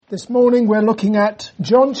This morning we're looking at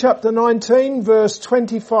John chapter 19 verse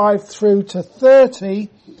 25 through to 30.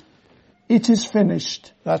 It is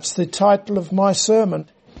finished. That's the title of my sermon.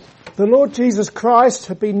 The Lord Jesus Christ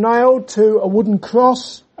had been nailed to a wooden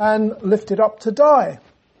cross and lifted up to die,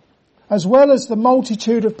 as well as the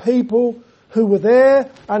multitude of people who were there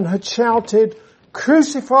and had shouted,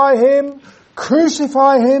 "Crucify him!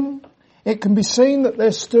 Crucify him!" It can be seen that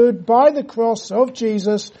there stood by the cross of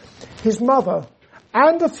Jesus his mother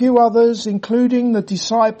and a few others, including the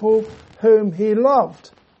disciple whom he loved.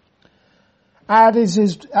 As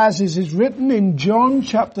is written in John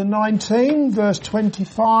chapter 19 verse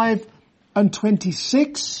 25 and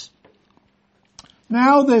 26,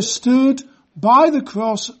 "Now there stood by the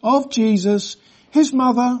cross of Jesus his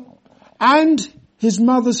mother and his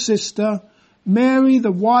mother's sister, Mary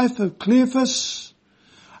the wife of Cleophas,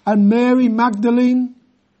 and Mary Magdalene.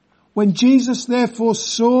 When Jesus therefore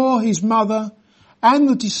saw his mother and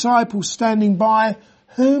the disciple standing by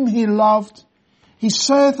whom he loved, he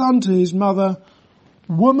saith unto his mother,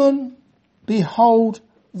 Woman, behold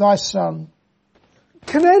thy son."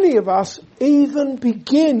 Can any of us even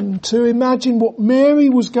begin to imagine what Mary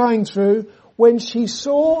was going through when she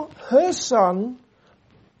saw her son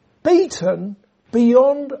beaten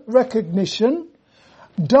beyond recognition,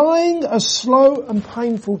 dying a slow and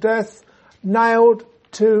painful death, nailed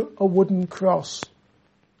to a wooden cross?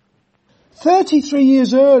 33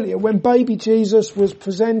 years earlier, when baby Jesus was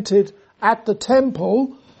presented at the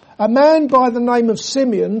temple, a man by the name of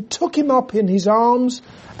Simeon took him up in his arms,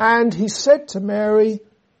 and he said to Mary,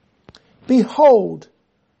 "Behold,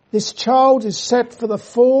 this child is set for the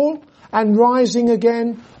fall and rising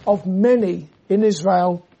again of many in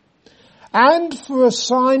Israel, and for a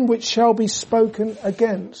sign which shall be spoken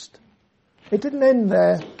against." It didn't end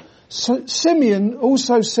there. So Simeon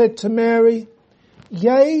also said to Mary,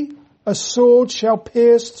 "Yea, a sword shall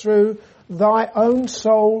pierce through thy own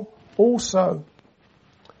soul also."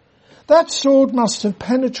 That sword must have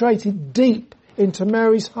penetrated deep into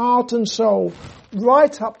Mary's heart and soul,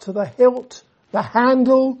 right up to the hilt, the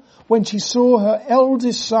handle, when she saw her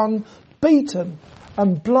eldest son beaten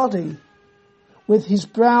and bloody, with his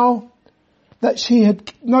brow that she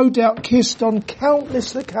had no doubt kissed on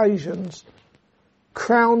countless occasions,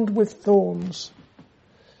 crowned with thorns.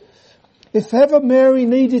 If ever Mary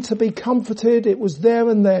needed to be comforted, it was there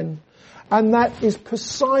and then. And that is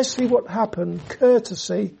precisely what happened,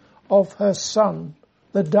 courtesy of her son,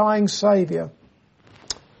 the dying Saviour.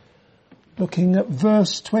 Looking at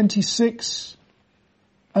verse 26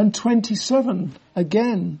 and 27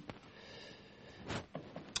 again.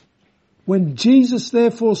 When Jesus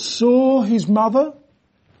therefore saw his mother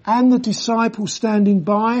and the disciple standing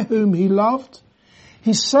by whom he loved,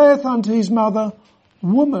 he saith unto his mother,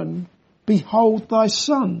 Woman, behold thy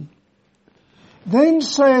son. Then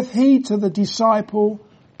saith he to the disciple,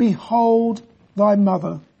 Behold thy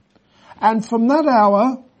mother. And from that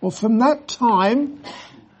hour, or from that time,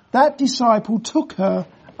 that disciple took her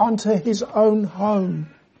unto his own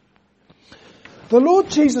home. The Lord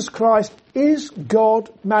Jesus Christ is God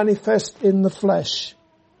manifest in the flesh.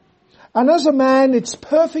 And as a man, it's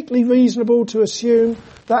perfectly reasonable to assume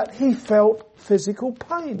that he felt physical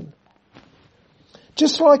pain.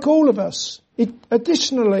 Just like all of us.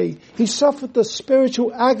 Additionally, he suffered the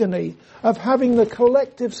spiritual agony of having the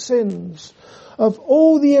collective sins of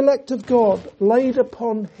all the elect of God laid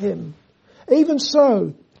upon him. Even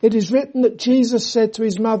so, it is written that Jesus said to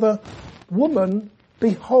his mother, Woman,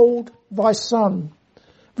 behold thy son,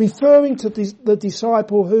 referring to the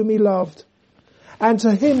disciple whom he loved. And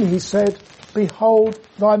to him he said, Behold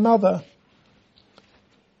thy mother.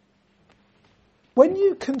 When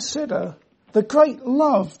you consider the great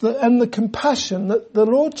love and the compassion that the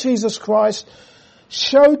Lord Jesus Christ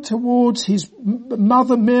showed towards his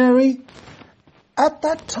mother Mary at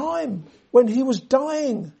that time when he was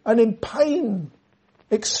dying and in pain,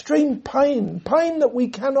 extreme pain that we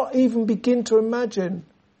cannot even begin to imagine,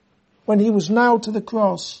 when he was nailed to the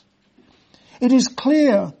cross, it is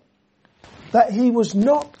clear that he was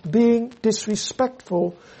not being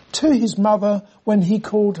disrespectful to his mother when he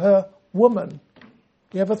called her woman.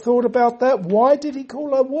 You ever thought about that? Why did he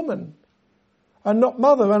call her woman and not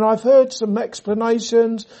mother? And I've heard some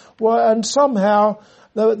explanations, and somehow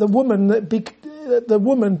the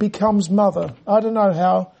woman becomes mother. I don't know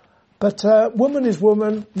how, but woman is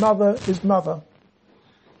woman, mother is mother.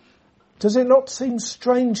 Does it not seem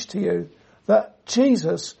strange to you that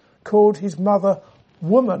Jesus called his mother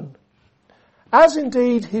woman? As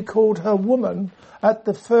indeed he called her woman at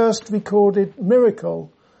the first recorded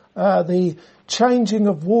miracle, the changing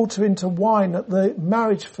of water into wine at the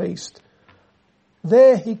marriage feast.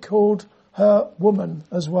 There he called her woman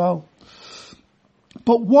as well.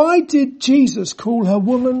 But why did Jesus call her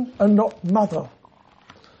woman and not mother?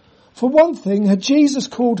 For one thing, had Jesus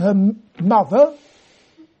called her mother,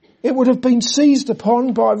 it would have been seized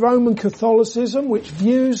upon by Roman Catholicism, which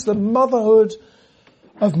views the motherhood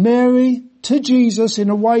of Mary to Jesus in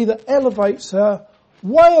a way that elevates her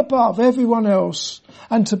way above everyone else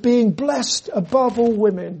and to being blessed above all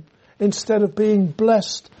women instead of being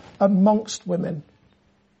blessed amongst women.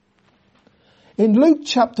 In Luke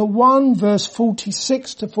chapter 1 verse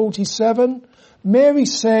 46 to 47, Mary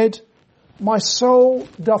said, "My soul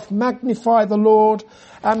doth magnify the Lord,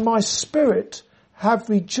 and my spirit have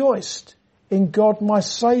rejoiced in God my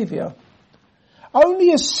Saviour."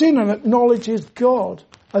 Only a sinner acknowledges God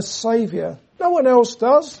as Saviour. No one else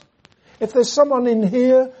does. If there's someone in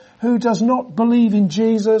here who does not believe in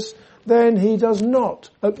Jesus, then he does not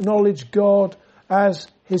acknowledge God as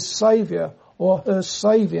his Saviour or her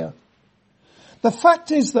Saviour. The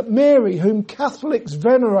fact is that Mary, whom Catholics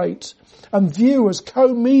venerate and view as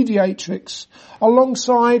co-mediatrix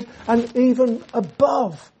alongside and even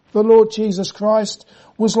above the Lord Jesus Christ,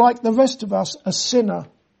 was like the rest of us, a sinner.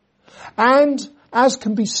 And as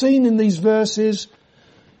can be seen in these verses,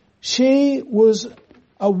 she was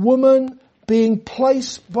a woman being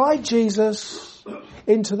placed by Jesus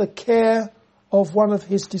into the care of one of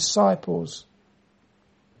his disciples.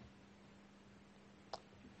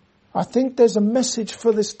 I think there's a message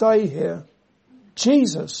for this day here.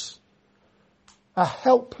 Jesus, a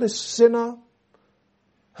helpless sinner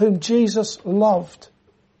whom Jesus loved,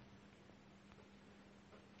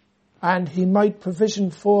 and he made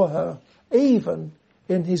provision for her, even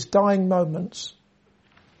in his dying moments.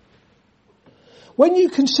 When you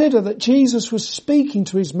consider that Jesus was speaking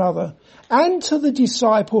to his mother and to the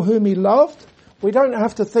disciple whom he loved, we don't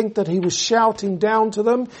have to think that he was shouting down to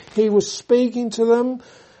them. He was speaking to them.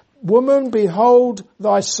 "Woman, behold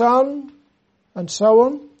thy son," and so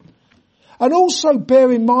on. And also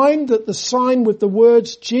bear in mind that the sign with the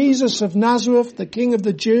words "Jesus of Nazareth, the King of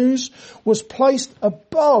the Jews," was placed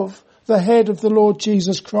above the head of the Lord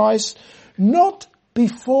Jesus Christ, not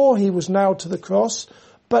before he was nailed to the cross,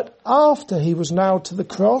 but after he was nailed to the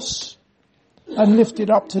cross and lifted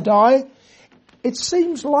up to die. It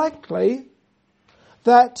seems likely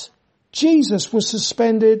that Jesus was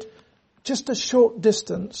suspended just a short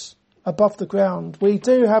distance above the ground. We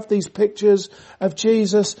do have these pictures of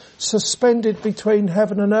Jesus suspended between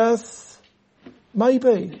heaven and earth.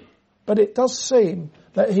 Maybe. But it does seem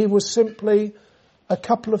that he was simply a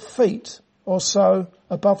couple of feet or so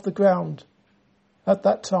above the ground at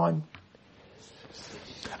that time.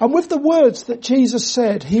 And with the words that Jesus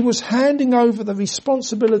said, he was handing over the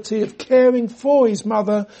responsibility of caring for his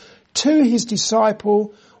mother to his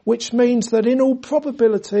disciple, which means that in all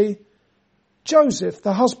probability, Joseph,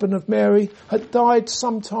 the husband of Mary, had died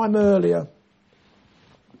some time earlier.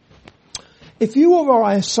 If you or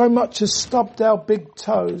I so much as stubbed our big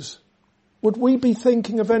toes, would we be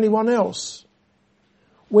thinking of anyone else?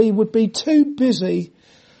 We would be too busy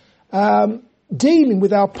dealing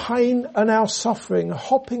with our pain and our suffering,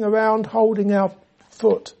 hopping around holding our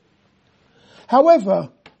foot. However,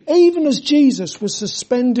 even as Jesus was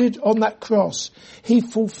suspended on that cross, he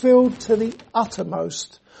fulfilled to the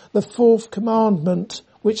uttermost the fourth commandment,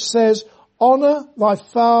 which says, "Honour thy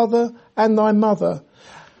father and thy mother,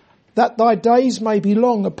 that thy days may be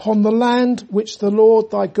long upon the land which the Lord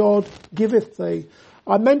thy God giveth thee."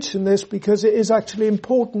 I mention this because it is actually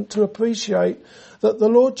important to appreciate that the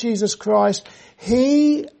Lord Jesus Christ,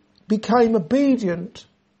 he became obedient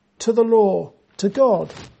to the law, to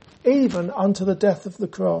God, even unto the death of the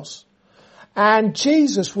cross. And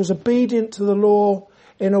Jesus was obedient to the law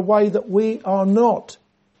in a way that we are not.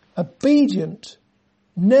 Obedient,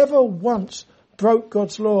 never once broke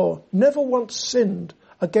God's law, never once sinned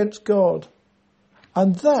against God.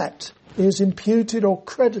 And that is imputed or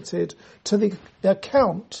credited to the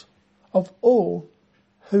account of all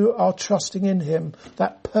who are trusting in him,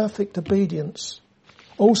 that perfect obedience.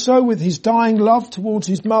 Also, with his dying love towards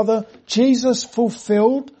his mother, Jesus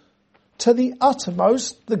fulfilled to the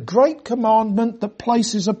uttermost the great commandment that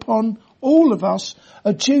places upon all of us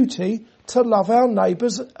a duty to love our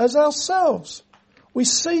neighbours as ourselves. We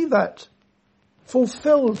see that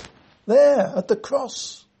fulfilled there at the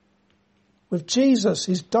cross with Jesus,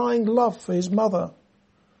 his dying love for his mother,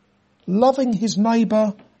 loving his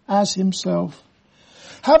neighbour as himself.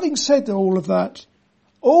 Having said all of that,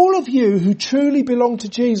 all of you who truly belong to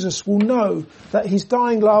Jesus will know that his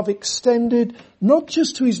dying love extended not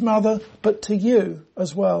just to his mother, but to you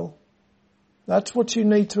as well. That's what you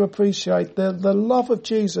need to appreciate, the love of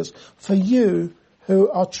Jesus for you who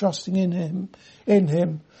are trusting in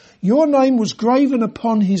him. Your name was graven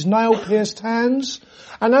upon his nail-pierced hands.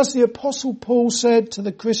 And as the Apostle Paul said to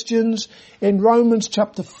the Christians in Romans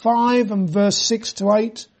chapter 5 and verse 6 to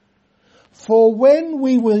 8, for when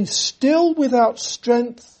we were still without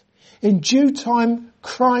strength, in due time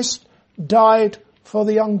Christ died for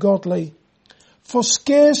the ungodly. For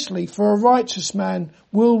scarcely for a righteous man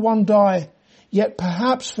will one die, yet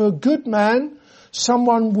perhaps for a good man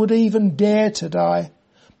someone would even dare to die.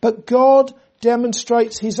 But God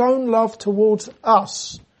demonstrates his own love towards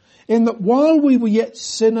us, in that while we were yet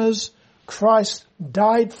sinners, Christ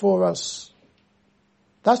died for us.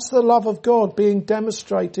 That's the love of God being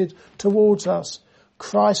demonstrated towards us.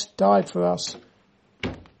 Christ died for us.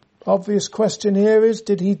 Obvious question here is,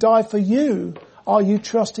 did he die for you? Are you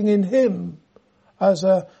trusting in him as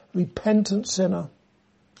a repentant sinner?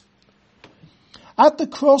 At the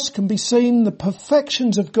cross can be seen the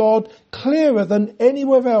perfections of God clearer than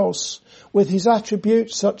anywhere else, with his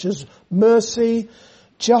attributes such as mercy,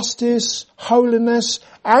 justice, holiness,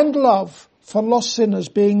 and love for lost sinners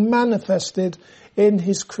being manifested in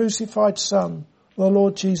his crucified Son, the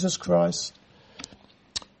Lord Jesus Christ.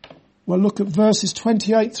 We'll look at verses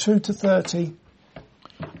 28 through to 30.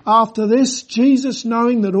 After this, Jesus,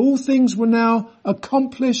 knowing that all things were now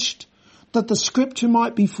accomplished, that the scripture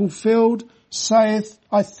might be fulfilled, saith,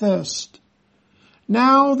 I thirst.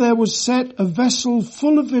 Now there was set a vessel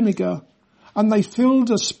full of vinegar, and they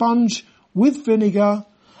filled a sponge with vinegar,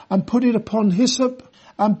 and put it upon hyssop,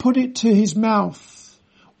 and put it to his mouth.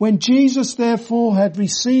 When Jesus therefore had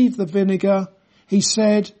received the vinegar, he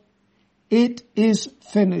said, it is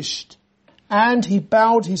finished. And he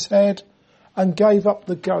bowed his head and gave up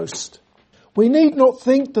the ghost. We need not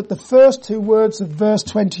think that the first two words of verse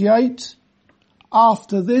 28,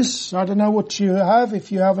 after this, I don't know what you have,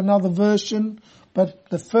 if you have another version, but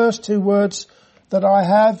the first two words that I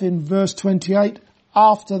have in verse 28,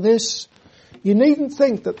 after this, you needn't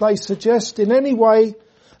think that they suggest in any way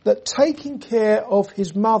that taking care of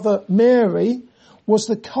his mother Mary was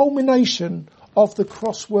the culmination of the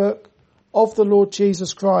cross work of the Lord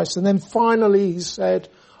Jesus Christ. And then finally he said,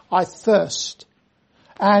 I thirst.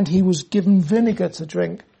 And he was given vinegar to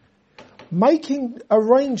drink. Making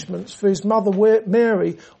arrangements for his mother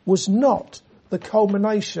Mary was not the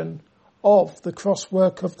culmination of the cross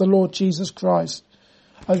work of the Lord Jesus Christ.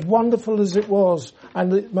 As wonderful as it was,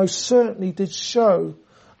 and it most certainly did show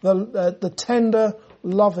the tender,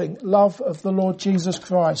 loving love of the Lord Jesus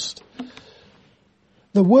Christ.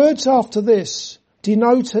 The words after this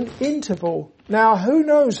denote an interval. Now, who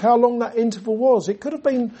knows how long that interval was? It could have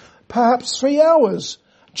been perhaps 3 hours,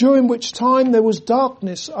 during which time there was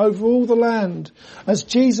darkness over all the land, as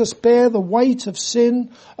Jesus bare the weight of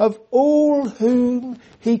sin of all whom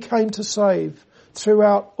he came to save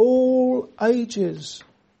throughout all ages.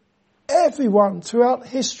 Everyone throughout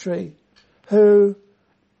history whose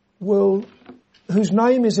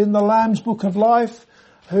name is in the Lamb's Book of Life,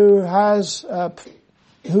 who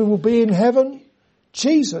will be in heaven,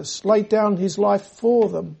 Jesus laid down his life for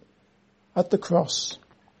them at the cross.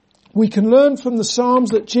 We can learn from the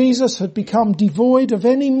Psalms that Jesus had become devoid of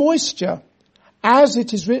any moisture, as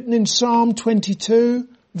it is written in Psalm 22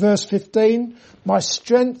 verse 15, my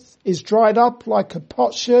strength is dried up like a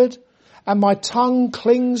potsherd, and my tongue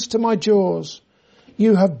clings to my jaws.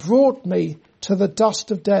 You have brought me to the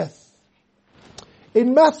dust of death.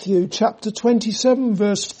 In Matthew chapter 27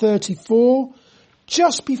 verse 34,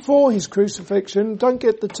 just before his crucifixion, don't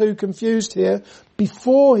get the two confused here,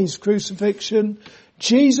 before his crucifixion,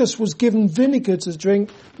 Jesus was given vinegar to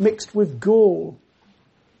drink mixed with gall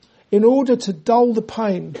in order to dull the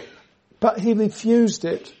pain, but he refused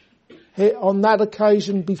it on that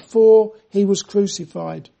occasion before he was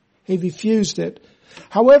crucified. He refused it.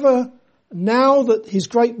 However, now that his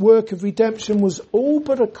great work of redemption was all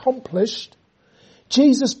but accomplished,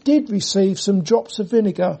 Jesus did receive some drops of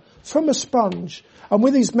vinegar from a sponge, and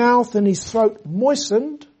with his mouth and his throat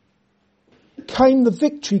moistened, came the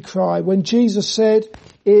victory cry when Jesus said,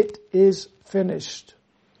 it is finished.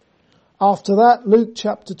 After that, Luke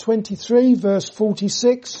chapter 23 verse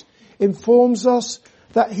 46 informs us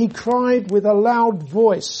that he cried with a loud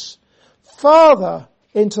voice, Father,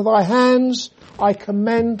 into thy hands I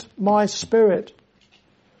commend my spirit.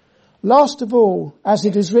 Last of all, as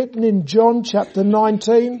it is written in John chapter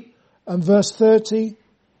 19 and verse 30,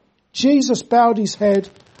 Jesus bowed his head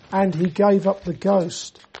and he gave up the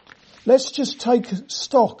ghost. Let's just take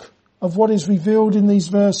stock of what is revealed in these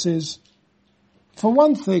verses. For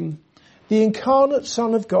one thing, the incarnate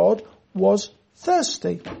Son of God was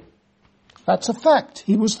thirsty. That's a fact.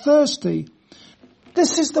 He was thirsty.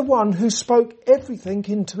 This is the one who spoke everything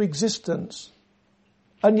into existence.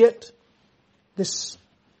 And yet, this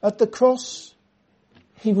at the cross?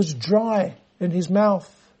 He was dry in his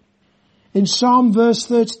mouth. In Psalm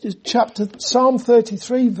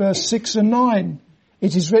 33 verse 6 and 9,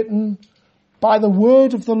 it is written, by the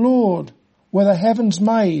word of the Lord were the heavens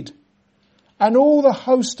made, and all the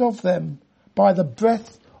host of them by the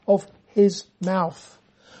breath of his mouth.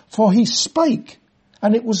 For he spake,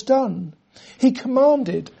 and it was done. He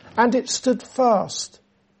commanded, and it stood fast.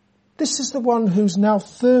 This is the one who's now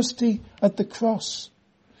thirsty at the cross.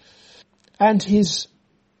 And his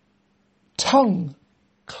tongue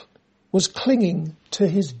was clinging to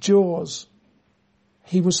his jaws.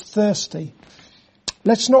 He was thirsty.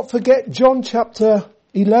 Let's not forget John chapter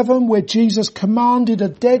 11, where Jesus commanded a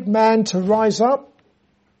dead man to rise up.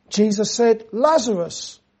 Jesus said,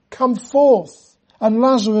 Lazarus, come forth. And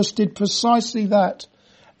Lazarus did precisely that,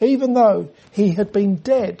 even though he had been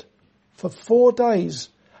dead for 4 days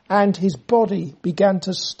and his body began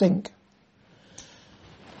to stink.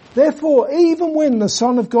 Therefore, even when the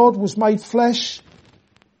Son of God was made flesh,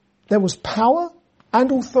 there was power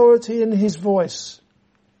and authority in his voice.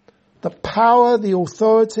 The power, the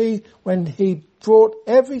authority, when he brought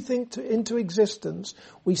everything into existence.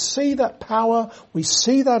 We see that power, we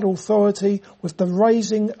see that authority with the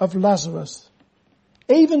raising of Lazarus.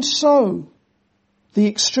 Even so, the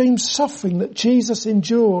extreme suffering that Jesus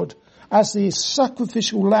endured as the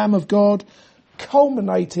sacrificial Lamb of God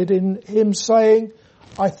culminated in him saying,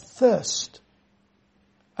 I thirst.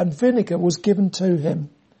 And vinegar was given to him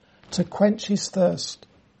to quench his thirst.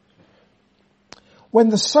 When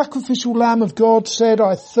the sacrificial Lamb of God said,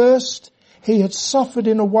 I thirst, he had suffered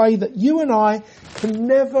in a way that you and I can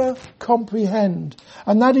never comprehend.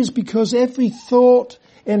 And that is because every thought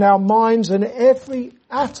in our minds and every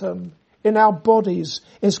atom in our bodies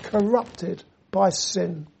is corrupted by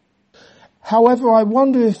sin. However, I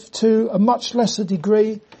wonder if to a much lesser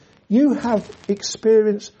degree you have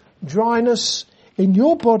experienced dryness in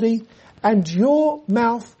your body and your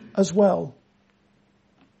mouth as well.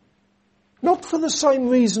 Not for the same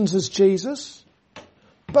reasons as Jesus,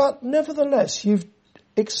 but nevertheless you've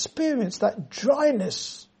experienced that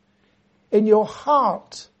dryness in your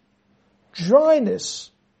heart, dryness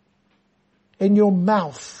in your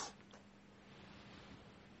mouth.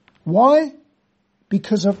 Why?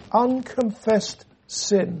 Because of unconfessed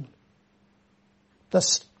sin. The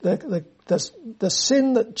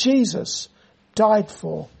sin that Jesus died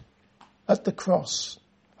for at the cross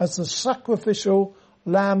as the sacrificial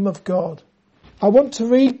Lamb of God. I want to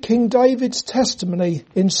read King David's testimony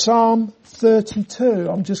in Psalm 32.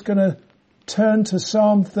 I'm just going to turn to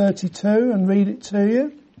Psalm 32 and read it to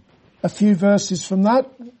you. A few verses from that.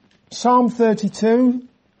 Psalm 32,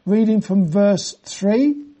 reading from verse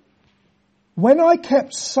 3. When I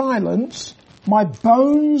kept silence, my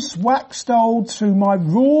bones waxed old through my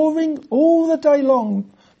roaring all the day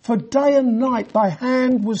long. For day and night thy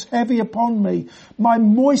hand was heavy upon me. My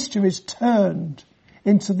moisture is turned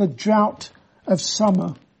into the drought of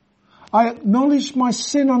summer. I acknowledged my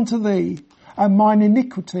sin unto thee, and mine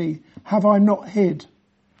iniquity have I not hid.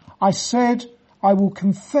 I said, I will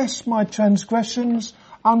confess my transgressions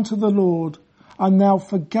unto the Lord, and thou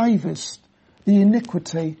forgavest the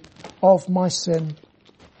iniquity of my sin.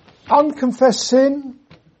 Unconfessed sin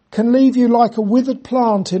can leave you like a withered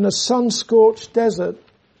plant in a sun-scorched desert.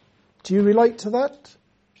 Do you relate to that?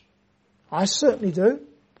 I certainly do.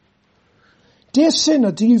 Dear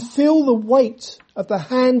sinner, do you feel the weight of the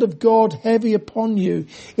hand of God heavy upon you?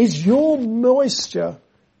 Is your moisture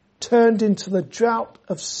turned into the drought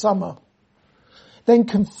of summer? Then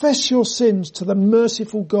confess your sins to the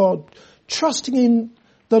merciful God, trusting in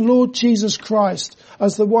the Lord Jesus Christ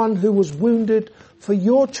as the one who was wounded for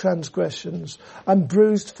your transgressions and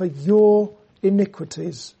bruised for your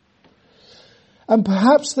iniquities. And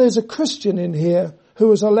perhaps there's a Christian in here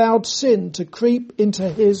who has allowed sin to creep into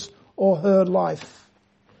his or her life.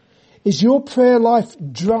 Is your prayer life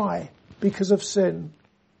dry because of sin?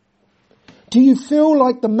 Do you feel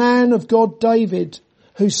like the man of God David,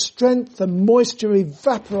 whose strength and moisture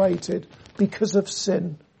evaporated because of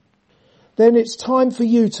sin? Then it's time for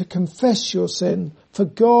you to confess your sin, for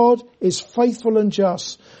God is faithful and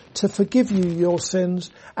just to forgive you your sins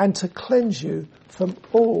and to cleanse you from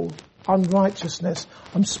all unrighteousness.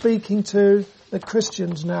 I'm speaking to the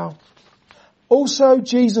Christians now. Also,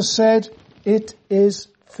 Jesus said, it is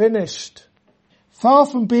finished. Far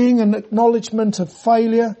from being an acknowledgement of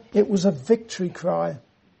failure, it was a victory cry.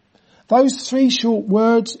 Those 3 short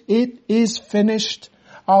words, it is finished,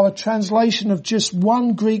 are a translation of just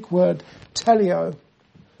one Greek word, teleo.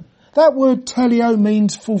 That word teleo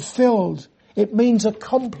means fulfilled. It means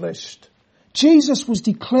accomplished. Jesus was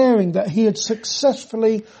declaring that he had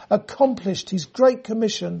successfully accomplished his great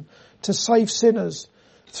commission to save sinners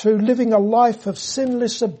through living a life of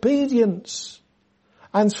sinless obedience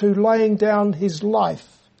and through laying down his life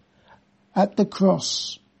at the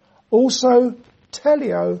cross. Also,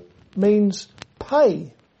 teleo means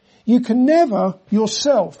pay. You can never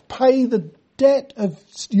yourself pay the debt of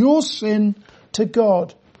your sin to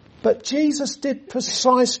God. But Jesus did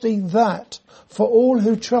precisely that for all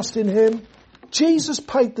who trust in him. Jesus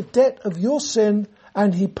paid the debt of your sin,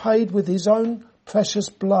 and he paid with his own precious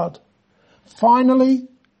blood. Finally,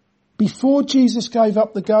 before Jesus gave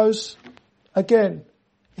up the ghost, again,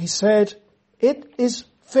 he said, "It is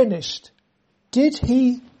finished." Did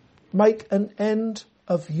he make an end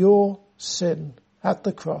of your sin at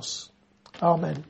the cross? Amen.